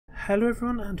Hello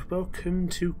everyone and welcome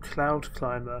to Cloud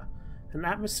Climber, an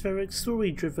atmospheric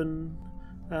story-driven,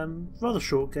 rather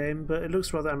short game, but it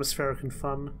looks rather atmospheric and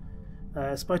fun.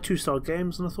 It's by 2-Star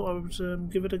Games and I thought I would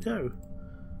give it a go.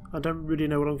 I don't really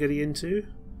know what I'm getting into,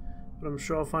 but I'm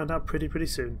sure I'll find out pretty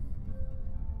soon.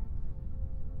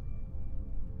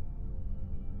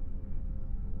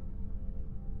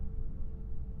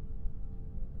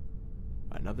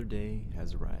 Another day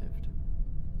has arrived.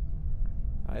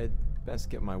 I'd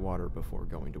best get my water before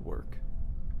going to work.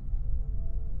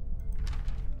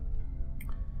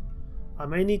 I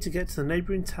may need to get to the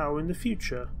neighbouring tower in the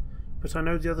future, but I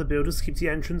know the other builders keep the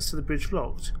entrance to the bridge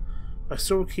locked. I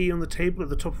saw a key on the table at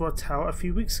the top of our tower a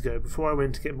few weeks ago before I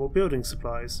went to get more building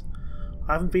supplies.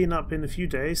 I haven't been up in a few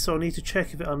days, so I'll need to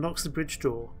check if it unlocks the bridge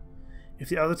door. If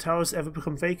the other towers ever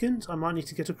become vacant, I might need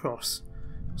to get across,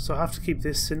 so I'll have to keep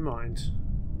this in mind.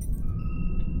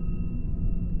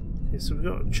 Okay, so we've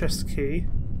got a chest key.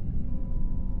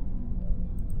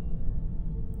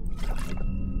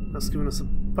 That's given us a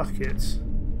bucket.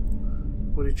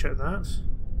 Already checked that.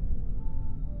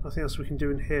 Nothing else we can do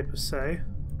in here per se.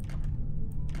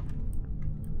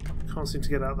 Can't seem to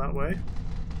get out that way.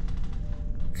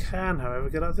 Can, however,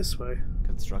 get out this way.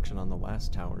 Construction on the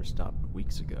last tower stopped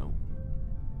weeks ago.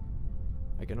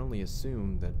 I can only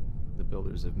assume that the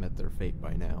builders have met their fate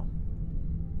by now.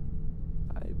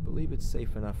 I believe it's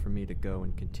safe enough for me to go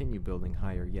and continue building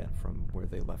higher yet from where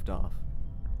they left off.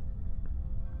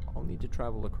 I'll need to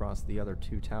travel across the other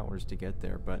 2 towers to get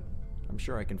there, but I'm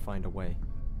sure I can find a way.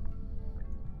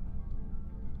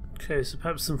 Okay, so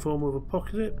perhaps some form of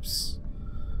apocalypse?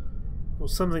 Or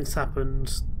something's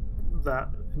happened that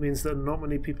means that not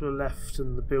many people are left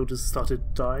and the builders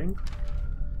started dying.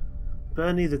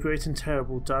 Bernie the Great and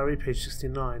Terrible, Diary, page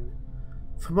 69.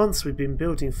 For months we've been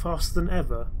building faster than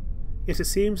ever. Yet it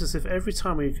seems as if every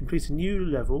time we complete a new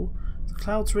level, the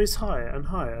clouds raise higher and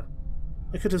higher.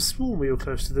 I could have sworn we were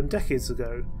close to them decades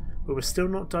ago, but we're still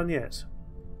not done yet.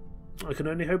 I can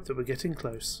only hope that we're getting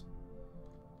close.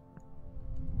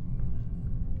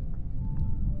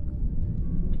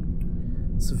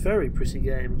 It's a very pretty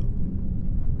game.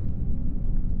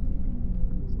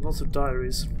 Lots of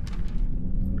diaries.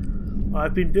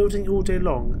 I've been building all day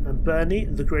long, and Bernie,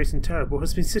 the Great and Terrible,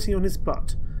 has been sitting on his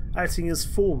butt, acting as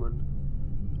foreman,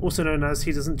 also known as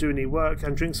he doesn't do any work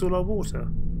and drinks all our water.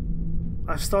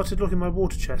 I've started locking my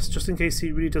water chest just in case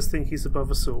he really does think he's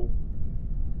above us all.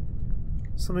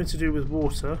 Something to do with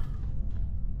water.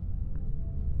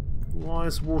 Why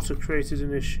has water created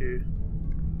an issue?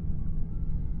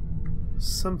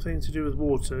 Something to do with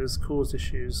water has caused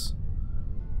issues.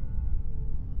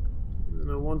 And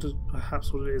I wondered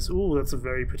perhaps what it is. Oh, that's a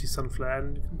very pretty sunflare,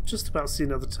 and you can just about see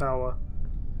another tower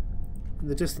in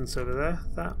the distance over there.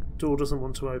 That door doesn't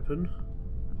want to open.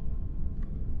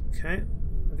 Okay,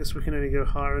 I guess we can only go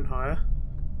higher and higher.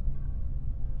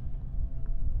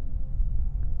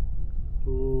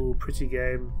 Ooh, pretty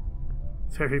game.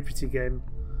 Very pretty game.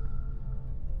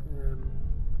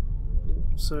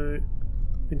 So,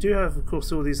 we do have, of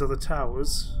course, all these other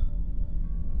towers.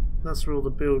 That's where all the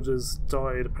builders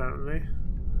died, apparently.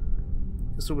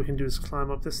 Guess all we can do is climb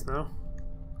up this now.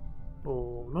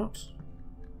 Or not.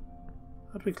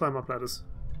 How do we climb up ladders?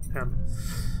 Ham.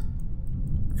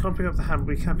 We can't pick up the ham, but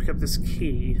we can pick up this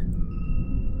key.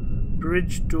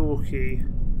 Bridge door key.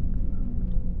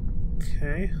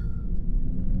 Okay.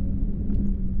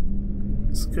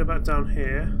 Let's go back down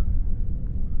here.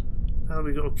 Now that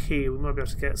we've got a key, we might be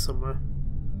able to get somewhere.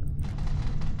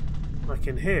 Like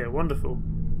in here, wonderful.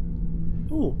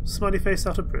 Ooh, smiley face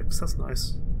out of bricks, that's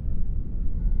nice.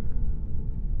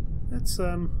 Let's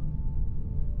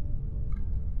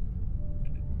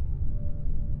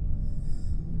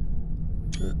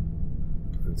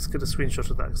get a screenshot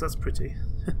of that because that's pretty.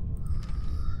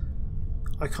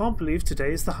 I can't believe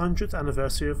today is the 100th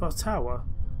anniversary of our tower.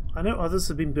 I know others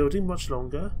have been building much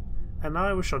longer, and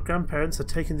I wish our grandparents had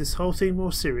taken this whole thing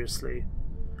more seriously.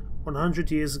 100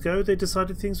 years ago they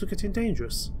decided things were getting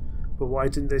dangerous, but why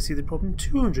didn't they see the problem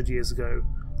 200 years ago,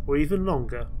 or even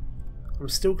longer? I'm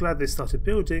still glad they started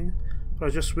building, but I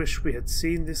just wish we had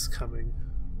seen this coming.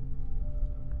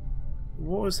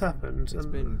 What has happened? It's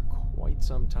been quite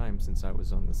some time since I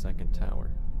was on the 2nd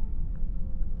tower.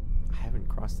 I haven't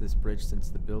crossed this bridge since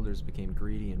the builders became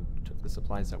greedy and took the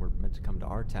supplies that were meant to come to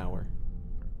our tower.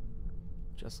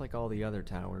 Just like all the other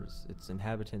towers, its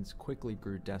inhabitants quickly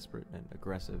grew desperate and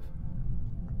aggressive.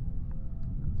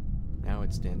 Now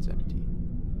it stands empty.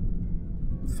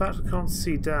 The fact I can't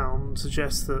see down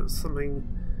suggests that something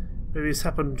maybe has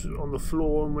happened on the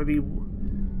floor, and maybe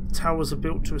towers are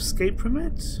built to escape from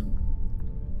it?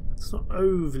 It's not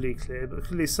overly clear, but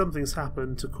clearly something's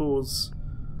happened to cause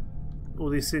all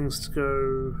these things to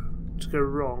go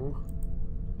wrong,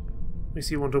 makes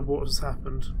you wonder what has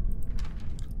happened.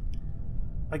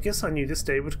 I guess I knew this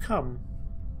day would come,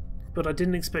 but I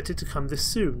didn't expect it to come this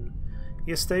soon.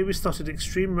 Yesterday we started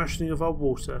extreme rationing of our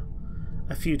water.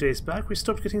 A few days back we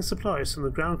stopped getting supplies from the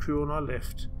ground crew on our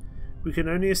lift. We can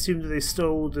only assume that they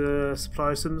stole the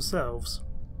supplies themselves,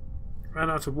 ran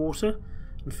out of water,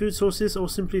 and food sources, or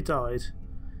simply died.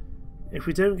 If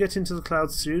we don't get into the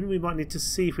clouds soon, we might need to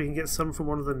see if we can get some from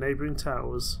one of the neighbouring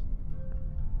towers.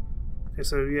 Okay,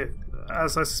 so yeah,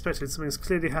 as I suspected, something's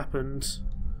clearly happened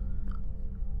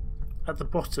at the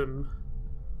bottom,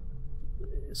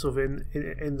 sort of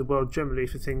in the world generally,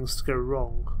 for things to go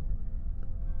wrong.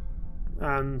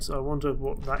 And I wonder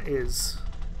what that is.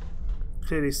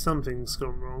 Clearly something's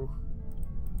gone wrong.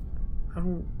 I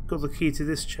haven't got the key to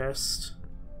this chest.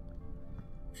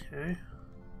 Okay.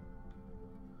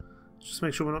 Just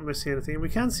make sure we're not missing anything. We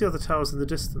can see other towers in the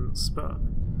distance, but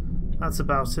that's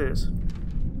about it.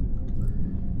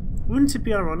 Wouldn't it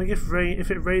be ironic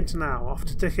if it rained now,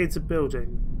 after decades of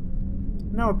building?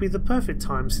 Now would be the perfect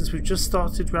time, since we've just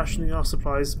started rationing our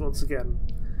supplies once again.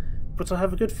 But I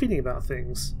have a good feeling about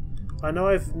things. I know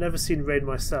I've never seen rain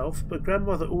myself, but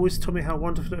Grandmother always told me how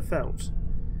wonderful it felt.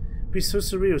 It'd be so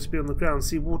surreal to be on the ground and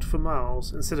see water for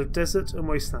miles, instead of desert and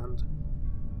wasteland.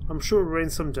 I'm sure it'll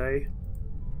rain someday.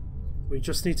 We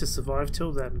just need to survive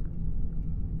till then.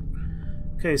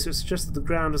 Okay, so it suggests that the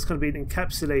ground has kind of been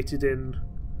encapsulated in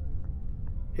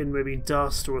maybe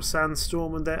dust or a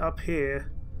sandstorm, and they're up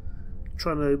here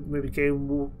trying to maybe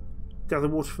gather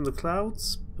water from the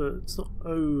clouds, but it's not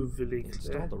overly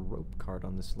clear. Installed a rope cart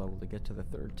on this level to get to the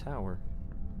third tower.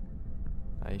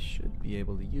 I should be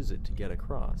able to use it to get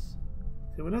across.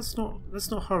 Okay, well let's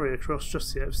not hurry across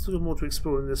just yet. We've still got more to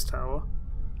explore in this tower.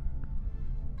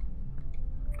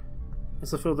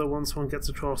 As I feel that once one gets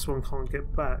across, one can't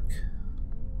get back.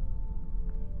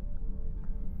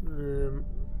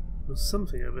 There's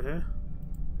something over here.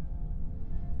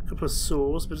 A couple of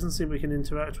saws, but it doesn't seem we can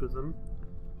interact with them.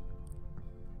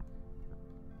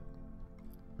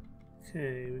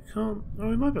 Okay, we can't... Oh,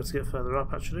 we might be able to get further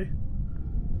up, actually.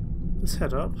 Let's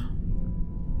head up.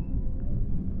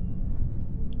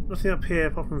 Nothing up here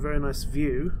apart from a very nice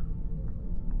view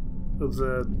of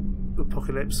the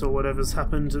apocalypse or whatever's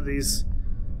happened at these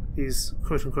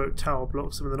quote-unquote tower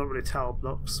blocks. I mean, they're not really tower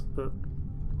blocks, but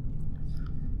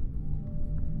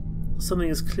something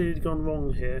has clearly gone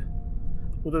wrong here.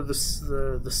 Although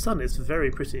the sun is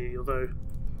very pretty, although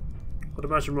I'd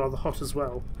imagine rather hot as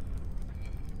well.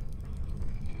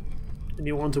 And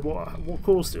you wonder what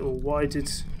caused it all. Why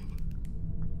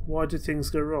did things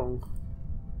go wrong?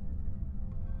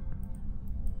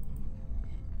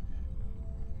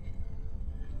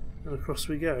 And across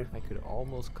we go. I could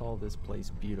almost call this place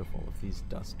beautiful if these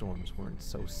dust storms weren't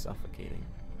so suffocating.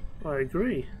 I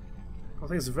agree. I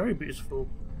think it's very beautiful.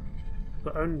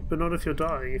 But not if you're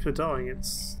dying. If you're dying,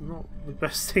 it's not the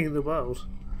best thing in the world.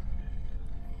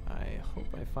 I hope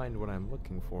I find what I'm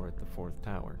looking for at the fourth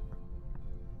tower.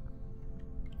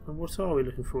 And what are we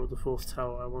looking for at the fourth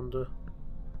tower, I wonder?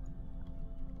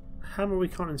 Hammer we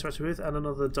can't interact with, and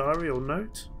another diary or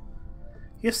note.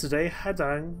 Yesterday,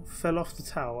 Hadang fell off the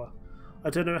tower.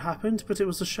 I don't know what happened, but it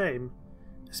was a shame.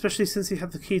 Especially since he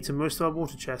had the key to most of our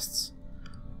water chests.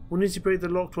 We'll need to break the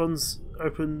locked ones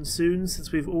open soon,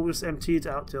 since we've almost emptied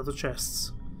out the other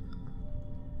chests.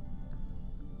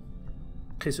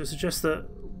 Okay, so it suggests that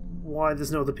why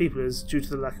there's no other people is due to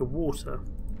the lack of water.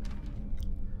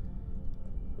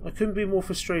 I couldn't be more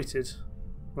frustrated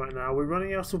right now. We're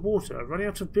running out of water, running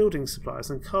out of building supplies,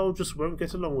 and Carl just won't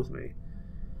get along with me.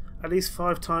 At least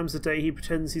 5 times a day he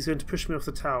pretends he's going to push me off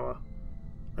the tower.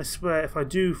 I swear if I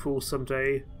do fall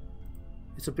someday,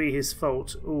 it'll be his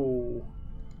fault. Ooh.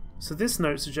 So this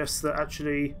note suggests that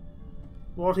actually,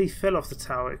 while he fell off the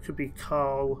tower, it could be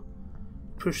Carl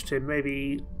pushed him,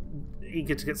 maybe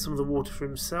eager to get some of the water for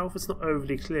himself. It's not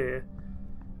overly clear,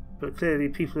 but clearly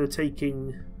people are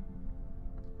doing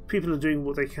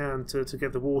what they can to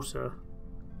get the water,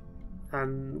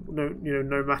 and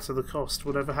no matter the cost,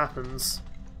 whatever happens,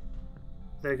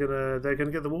 they're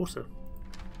gonna get the water.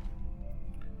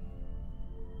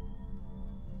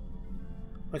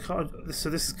 So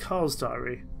this is Carl's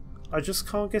diary. I just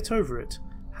can't get over it.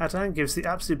 Hadang gives the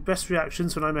absolute best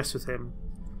reactions when I mess with him.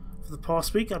 For the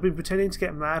past week I've been pretending to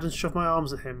get mad and shove my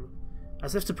arms at him,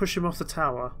 as if to push him off the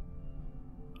tower.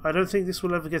 I don't think this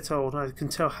will ever get old, and I can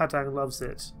tell Hadang loves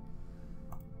it.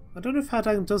 I don't know if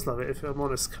Hadang does love it, if I'm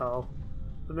honest, Carl.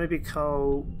 But maybe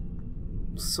Carl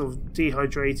sort of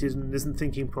dehydrated and isn't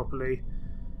thinking properly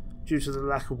due to the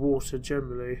lack of water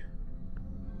generally.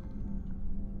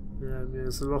 Yeah, I mean,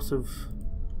 there's a lot of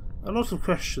A lot of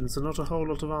questions and not a whole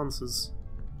lot of answers.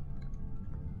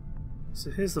 So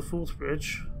here's the fourth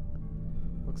bridge.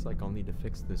 Looks like I'll need to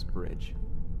fix this bridge.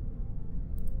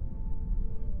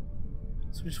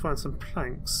 So we need to find some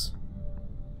planks.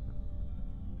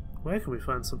 Where can we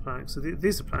find some planks? So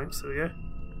these are planks, there we go.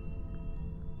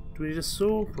 Do we need a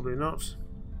saw? Probably not.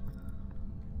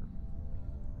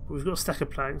 But we've got a stack of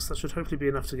planks, that should hopefully be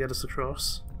enough to get us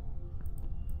across.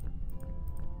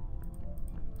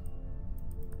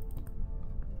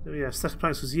 There we go, stack of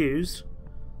planks was used.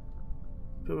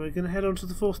 But we're going to head on to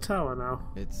the fourth tower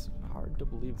now. It's hard to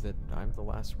believe that I'm the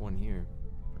last one here.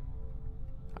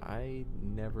 I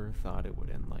never thought it would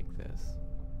end like this.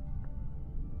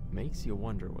 Makes you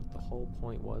wonder what the whole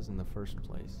point was in the first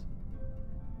place.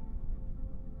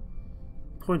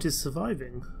 Point is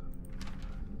surviving.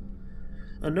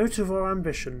 A note of our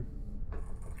ambition.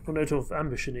 Or note of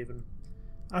ambition even.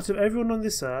 Out of everyone on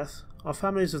this earth, our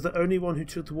families were the only one who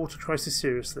took the water crisis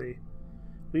seriously.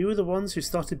 We were the ones who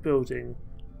started building.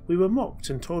 We were mocked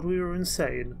and told we were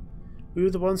insane. We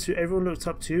were the ones who everyone looked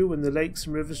up to when the lakes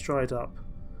and rivers dried up.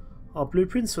 Our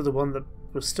blueprints were the one that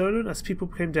were stolen as people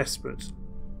became desperate.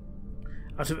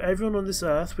 Out of everyone on this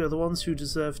earth, we are the ones who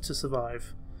deserve to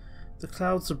survive. The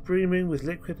clouds are brimming with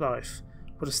liquid life,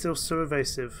 but are still so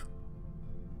evasive.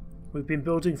 We've been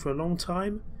building for a long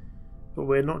time, but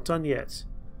we're not done yet.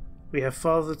 We have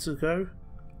farther to go.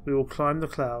 We will climb the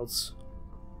clouds.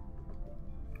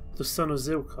 The son of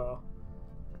Zilkar.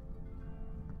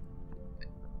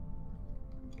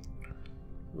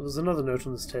 Well, there's another note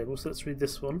on this table, so let's read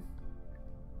this one.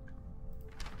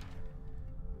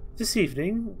 This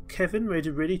evening, Kevin made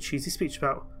a really cheesy speech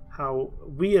about how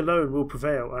we alone will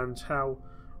prevail and how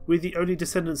we're the only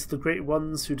descendants of the great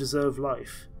ones who deserve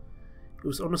life. It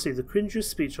was honestly the cringiest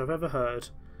speech I've ever heard,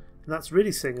 and that's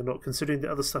really saying a lot considering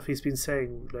the other stuff he's been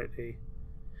saying lately.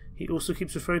 He also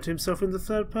keeps referring to himself in the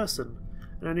third person,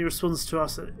 and only responds to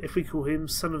us if we call him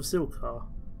Son of Zilkar.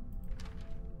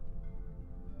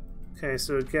 Okay,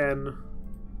 so again,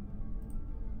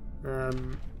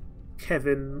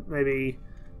 Kevin maybe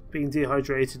being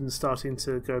dehydrated and starting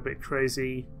to go a bit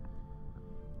crazy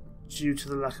due to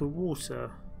the lack of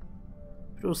water.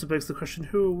 It also begs the question,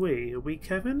 who are we? Are we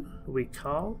Kevin? Are we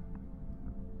Carl?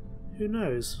 Who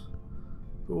knows?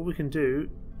 But all we can do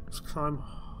is climb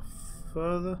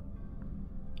further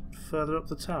up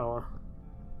the tower.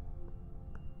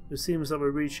 It seems like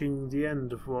we're reaching the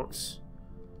end of what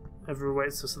ever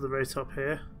awaits us at the very top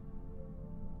here.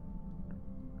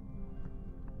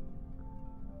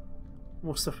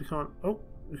 More stuff we can't... Oh,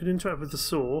 we can interact with the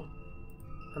saw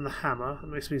and the hammer. That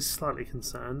makes me slightly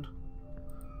concerned.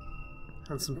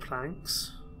 And some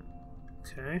planks.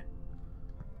 Okay.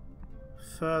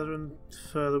 Further and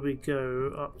further we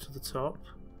go up to the top.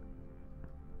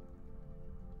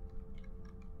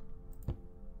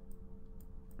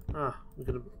 Ah, we're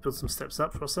going to build some steps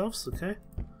up for ourselves. Okay.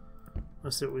 I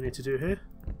see what we need to do here.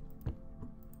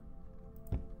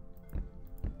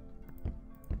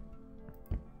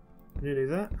 Nearly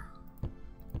that.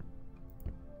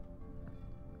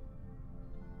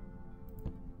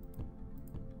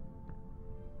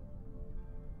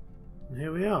 And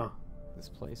here we are. This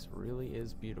place really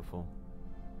is beautiful,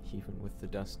 even with the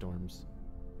dust storms.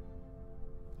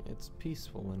 It's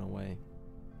peaceful in a way.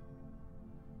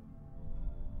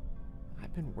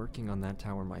 I've been working on that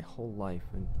tower my whole life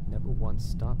and never once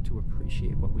stopped to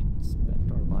appreciate what we'd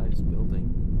spent our lives building.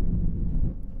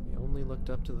 We only looked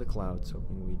up to the clouds,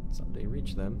 hoping we'd someday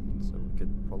reach them, so we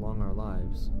could prolong our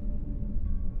lives.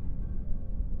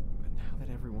 But now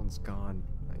that everyone's gone,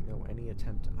 I know any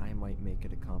attempt I might make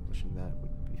at accomplishing that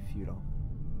would be futile.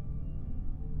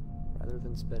 Rather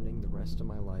than spending the rest of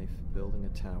my life building a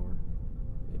tower,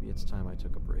 maybe it's time I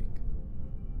took a break.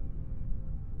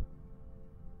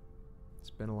 It's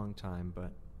been a long time,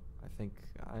 but I think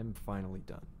I'm finally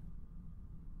done.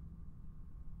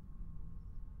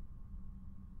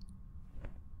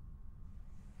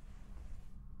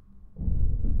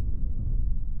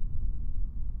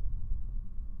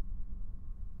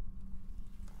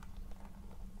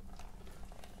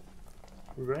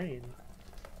 Rain.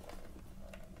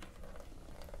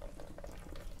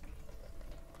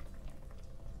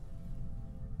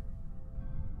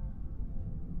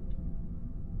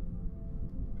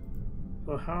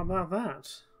 Well, how about that?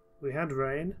 We had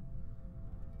rain.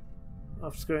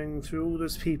 After going through all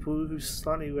those people who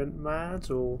slightly went mad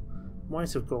or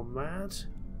might have gone mad,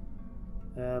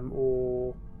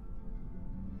 or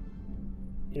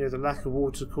the lack of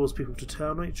water caused people to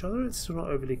turn on each other, it's still not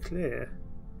overly clear.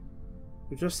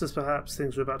 But just as perhaps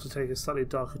things were about to take a slightly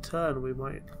darker turn, we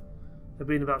might have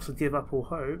been about to give up all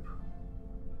hope.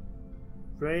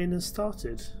 Rain has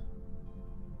started.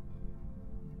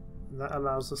 And that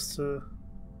allows us to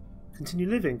continue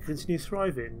living, continue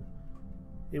thriving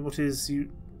in what is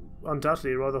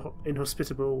undoubtedly a rather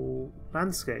inhospitable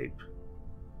landscape.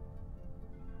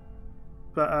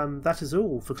 But that is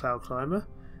all for Cloud Climber.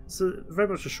 It's very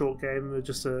much a short game,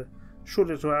 just a short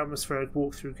little atmospheric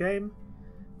walkthrough game.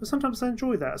 But sometimes I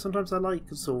enjoy that. Sometimes I like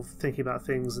sort of thinking about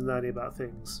things and learning about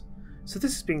things. So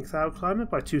this has been Cloud Climber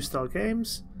by 2-Star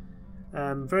Games.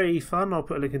 Very fun. I'll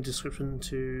put a link in the description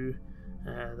to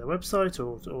their website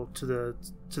or to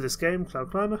this game, Cloud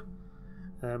Climber,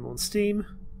 on Steam.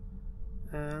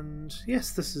 And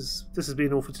yes, this has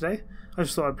been all for today. I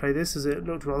just thought I'd play this as it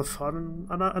looked rather fun,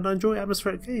 and I enjoy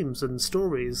atmospheric games and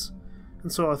stories,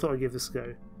 and so I thought I'd give this a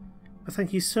go. But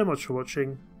thank you so much for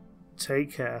watching.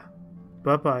 Take care.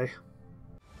 Bye bye.